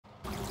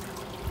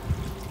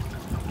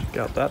Check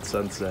out that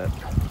sunset.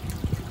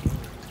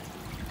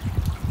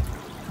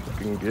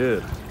 Looking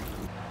good.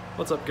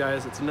 What's up,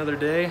 guys? It's another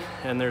day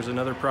and there's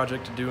another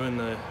project to do in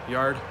the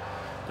yard.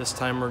 This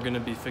time we're going to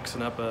be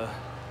fixing up a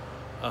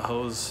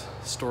hose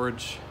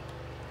storage,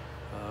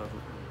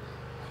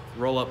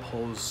 roll-up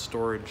hose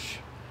storage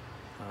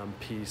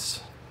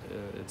piece.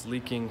 It's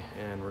leaking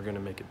and we're going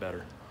to make it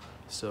better.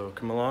 So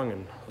come along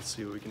and let's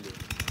see what we can do.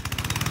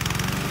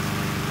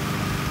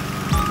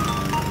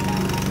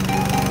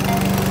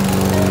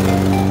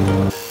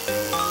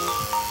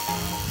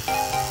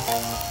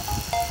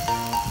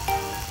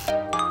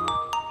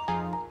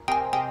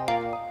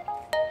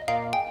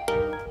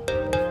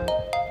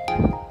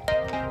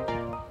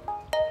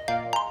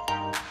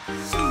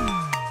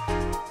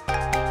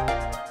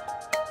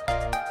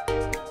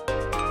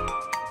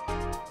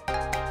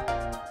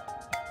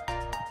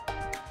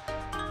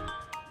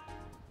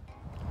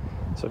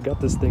 So I've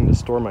got this thing to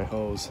store my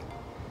hose,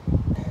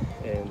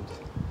 and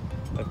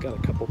I've got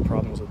a couple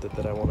problems with it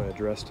that I want to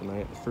address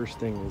tonight. The first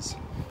thing is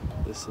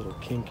this little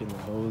kink in the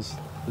hose.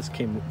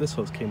 This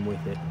hose came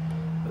with it,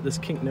 but this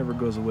kink never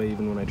goes away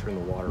even when I turn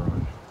the water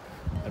on.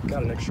 I've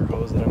got an extra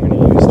hose that I'm going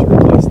to use to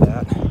replace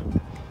that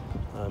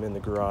in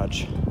the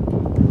garage,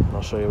 and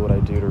I'll show you what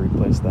I do to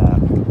replace that.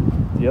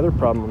 The other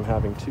problem I'm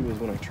having too is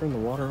when I turn the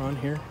water on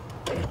here,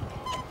 I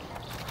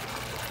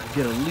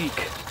get a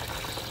leak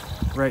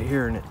right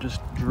here and it just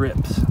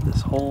drips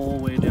this whole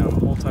way down the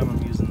whole time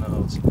I'm using the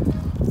hose,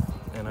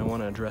 and I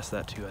want to address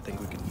that too. I think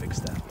we can fix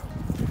that.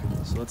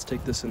 So let's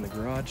take this in the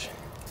garage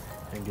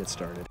and get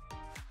started.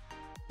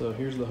 So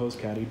here's the hose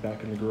caddy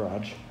back in the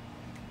garage,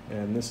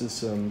 and this is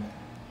some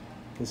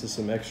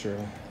extra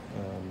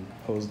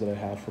hose that I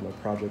have from a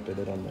project I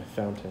did on my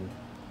fountain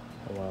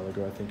a while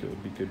ago. I think it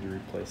would be good to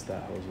replace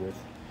that hose with.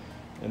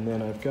 And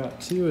then I've got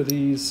two of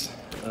these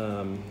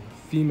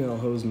female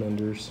hose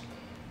menders.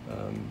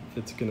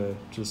 It's gonna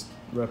just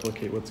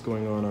replicate what's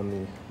going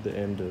on the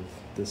end of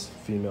this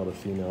female to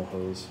female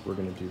hose we're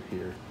gonna do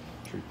here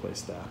to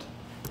replace that.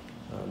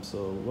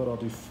 So what I'll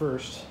do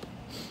first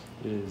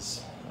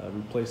is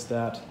replace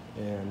that,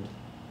 and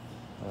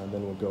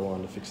then we'll go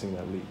on to fixing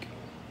that leak.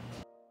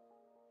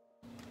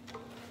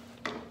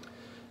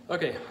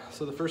 Okay,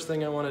 so the first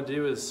thing I want to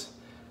do is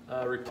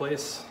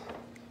replace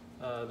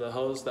the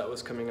hose that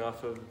was coming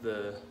off of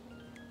the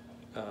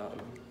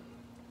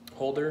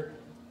holder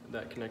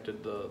that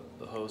connected the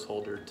hose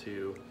holder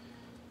to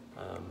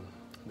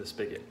the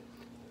spigot.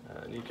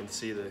 And you can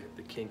see the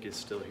kink is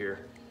still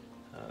here.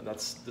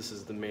 This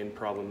is the main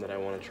problem that I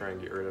want to try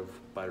and get rid of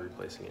by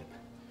replacing it.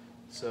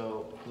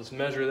 So let's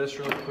measure this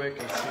really quick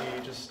and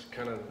see just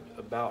kind of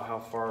about how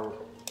far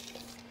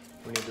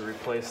we need to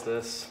replace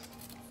this.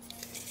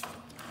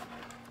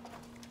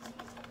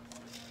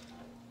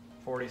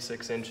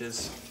 46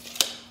 inches.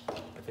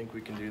 I think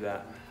we can do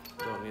that.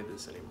 Don't need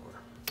this anymore.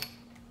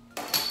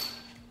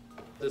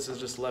 This is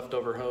just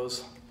leftover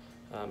hose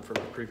from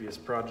the previous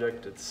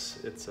project.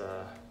 It's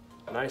a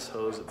nice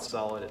hose, it's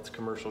solid, it's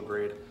commercial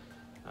grade.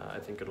 I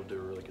think it'll do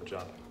a really good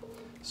job.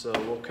 So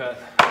we'll cut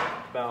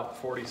about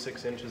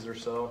 46 inches or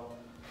so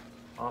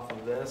off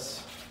of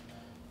this,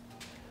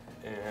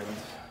 and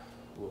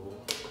we'll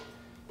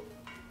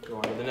go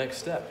on to the next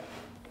step.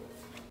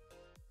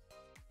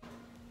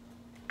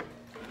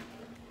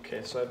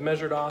 Okay, so I've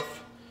measured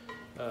off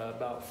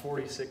about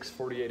 46,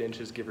 48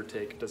 inches, give or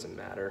take, it doesn't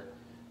matter.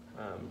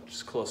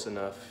 Just close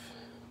enough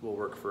will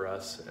work for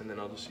us, and then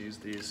I'll just use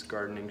these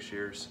gardening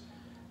shears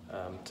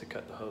to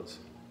cut the hose.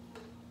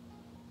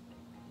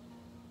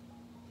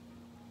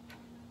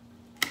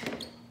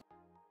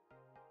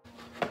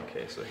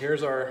 Okay, so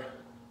here's our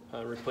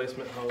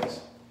replacement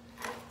hose,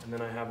 and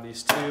then I have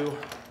these two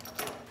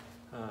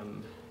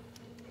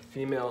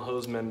female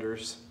hose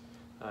menders.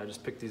 I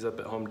just picked these up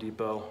at Home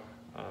Depot.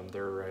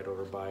 They're right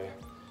over by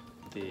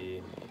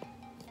the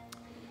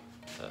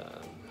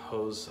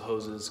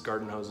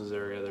garden hoses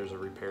area. There's a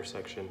repair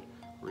section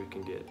where you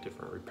can get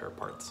different repair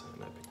parts,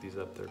 and I picked these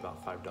up. They're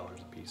about $5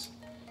 a piece.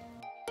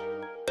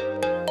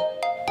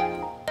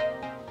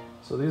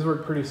 So these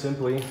work pretty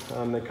simply.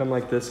 They come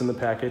like this in the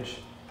package,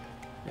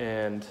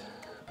 and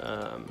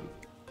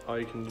all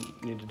you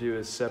need to do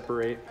is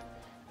separate,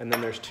 and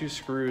then there's two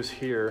screws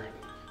here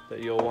that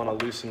you'll want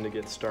to loosen to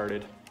get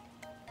started.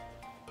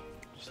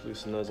 Just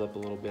loosen those up a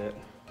little bit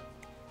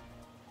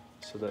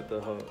so that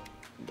the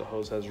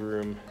hose has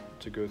room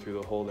to go through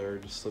the hole there.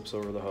 It just slips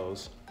over the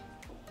hose.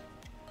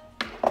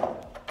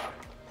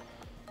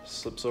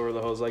 Slips over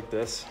the hose like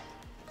this.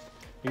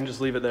 You can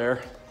just leave it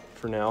there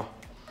for now.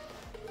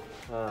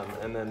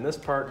 And then this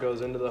part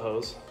goes into the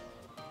hose.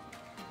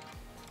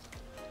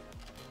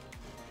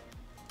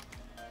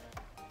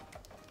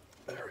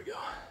 There we go.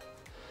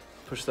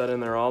 Push that in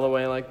there all the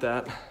way like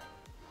that,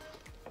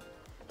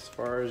 as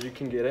far as you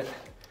can get it.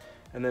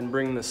 And then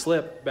bring the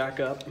slip back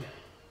up.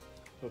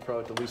 We'll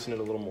probably have to loosen it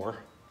a little more.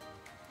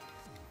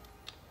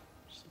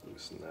 Just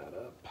loosen that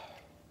up.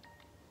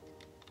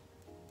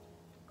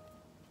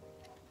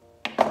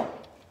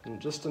 And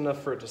just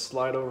enough for it to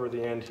slide over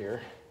the end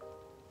here.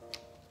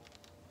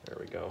 There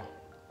we go.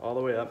 all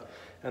the way up.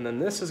 And then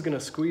this is gonna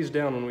squeeze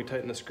down when we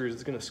tighten the screws.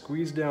 It's gonna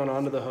squeeze down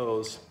onto the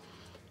hose,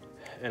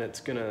 and it's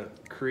gonna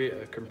create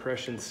a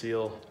compression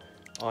seal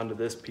onto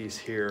this piece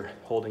here,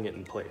 holding it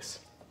in place.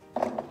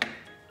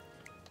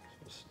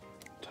 Just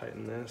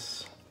tighten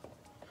this.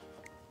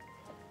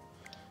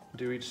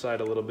 Do each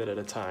side a little bit at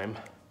a time.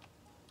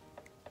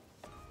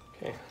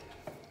 Okay,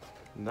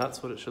 and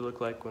that's what it should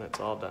look like when it's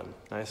all done,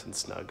 nice and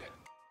snug.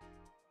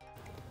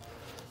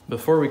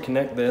 Before we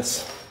connect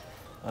this,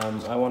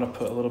 I want to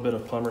put a little bit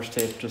of plumber's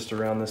tape just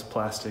around this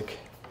plastic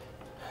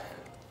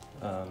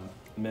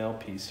male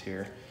piece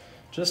here,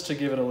 just to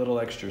give it a little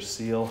extra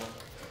seal,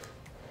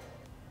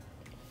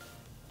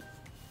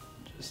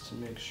 just to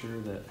make sure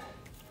that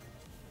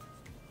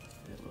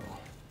it will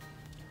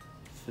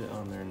fit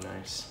on there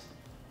nice.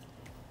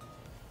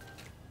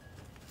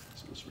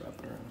 So just wrap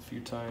it around a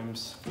few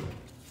times.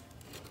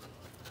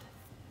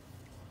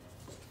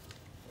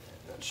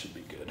 That should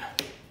be good.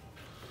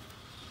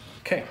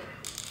 Okay,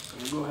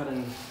 we'll go ahead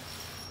and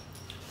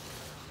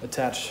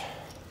attach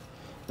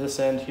this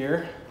end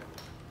here.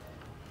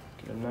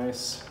 Get a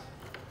nice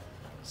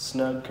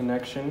snug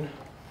connection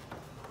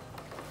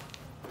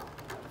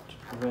to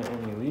prevent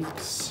any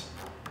leaks.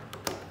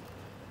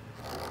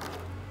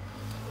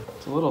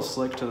 It's a little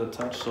slick to the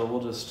touch, so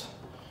we'll just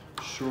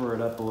shore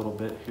it up a little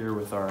bit here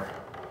with our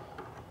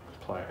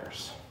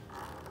pliers.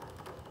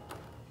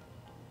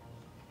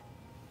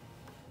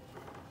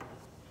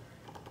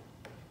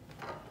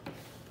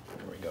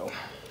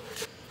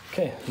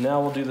 Okay, now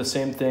we'll do the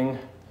same thing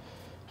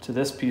to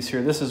this piece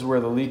here. This is where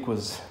the leak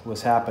was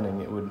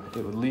happening. It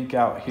would leak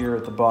out here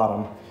at the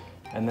bottom,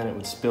 and then it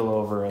would spill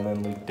over and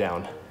then leak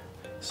down.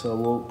 So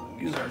we'll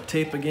use our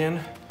tape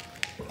again.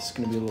 It's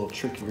gonna be a little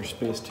trickier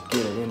space to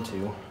get it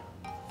into.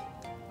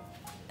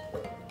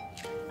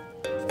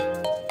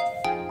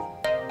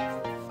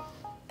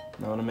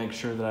 Now I wanna make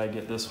sure that I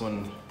get this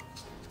one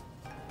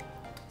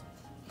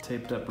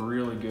taped up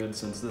really good,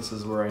 since this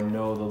is where I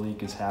know the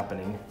leak is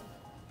happening.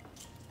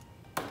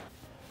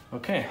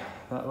 Okay,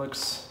 that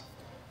looks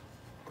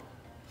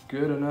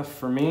good enough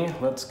for me.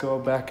 Let's go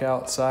back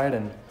outside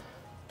and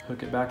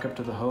hook it back up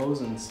to the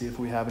hose and see if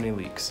we have any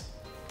leaks.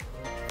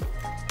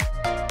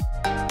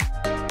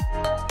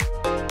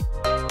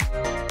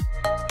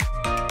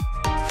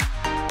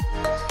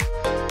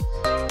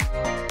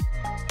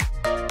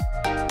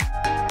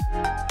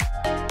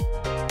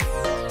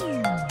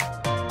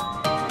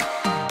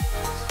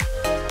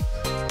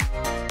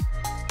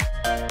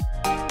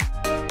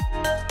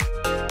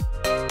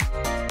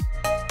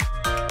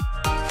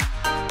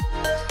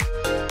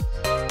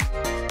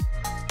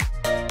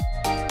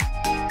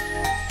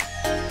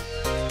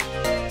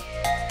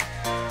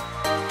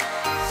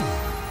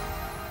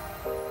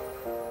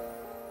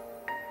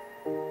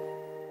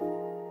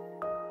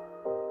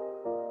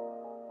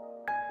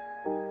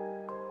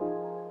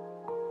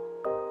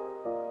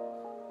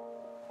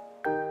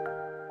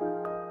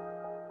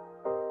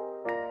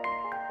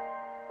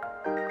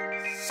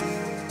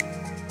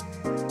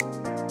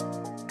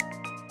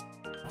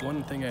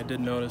 One thing I did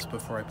notice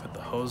before I put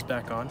the hose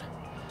back on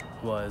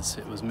was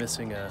it was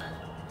missing a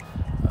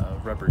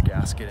rubber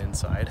gasket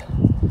inside,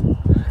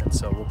 and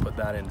so we'll put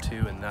that in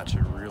too, and that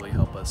should really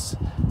help us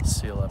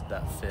seal up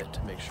that fit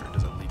to make sure it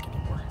doesn't leak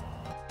anymore.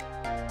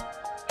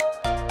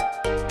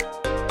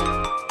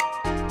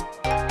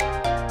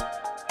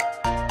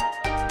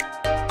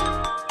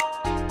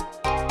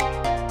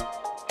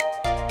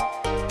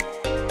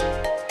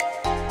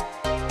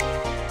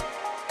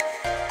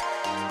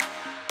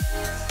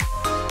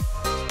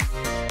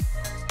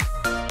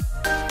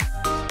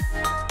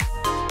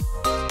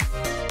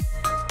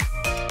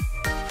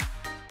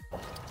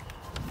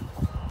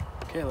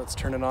 Okay, let's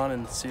turn it on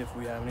and see if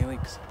we have any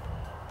leaks.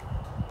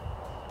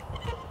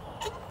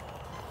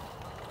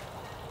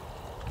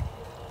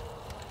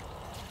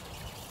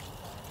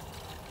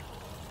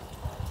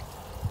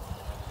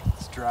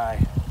 It's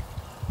dry.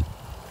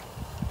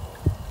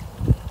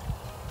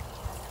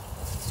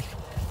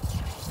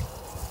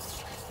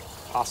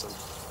 Awesome.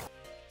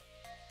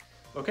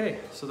 Okay,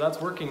 so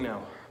that's working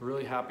now.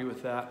 Really happy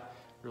with that.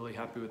 Really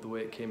happy with the way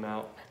it came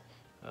out.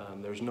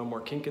 There's no more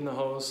kink in the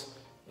hose,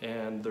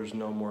 and there's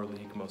no more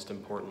leak, most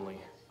importantly.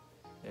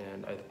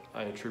 And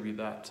I attribute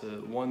that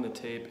to, one, the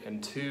tape,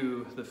 and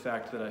two, the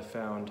fact that I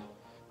found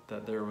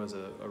that there was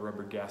a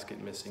rubber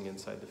gasket missing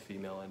inside the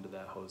female end of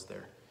that hose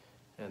there.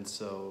 And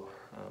so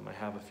I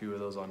have a few of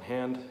those on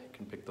hand. You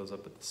can pick those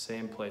up at the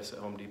same place at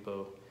Home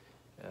Depot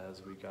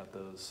as we got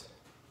those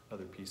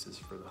other pieces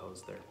for the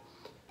hose there.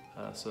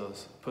 So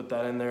put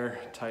that in there,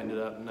 tightened it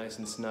up nice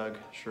and snug.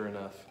 Sure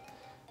enough,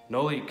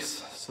 no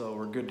leaks, so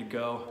we're good to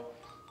go.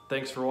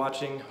 Thanks for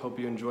watching, hope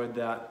you enjoyed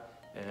that,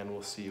 and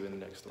we'll see you in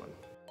the next one.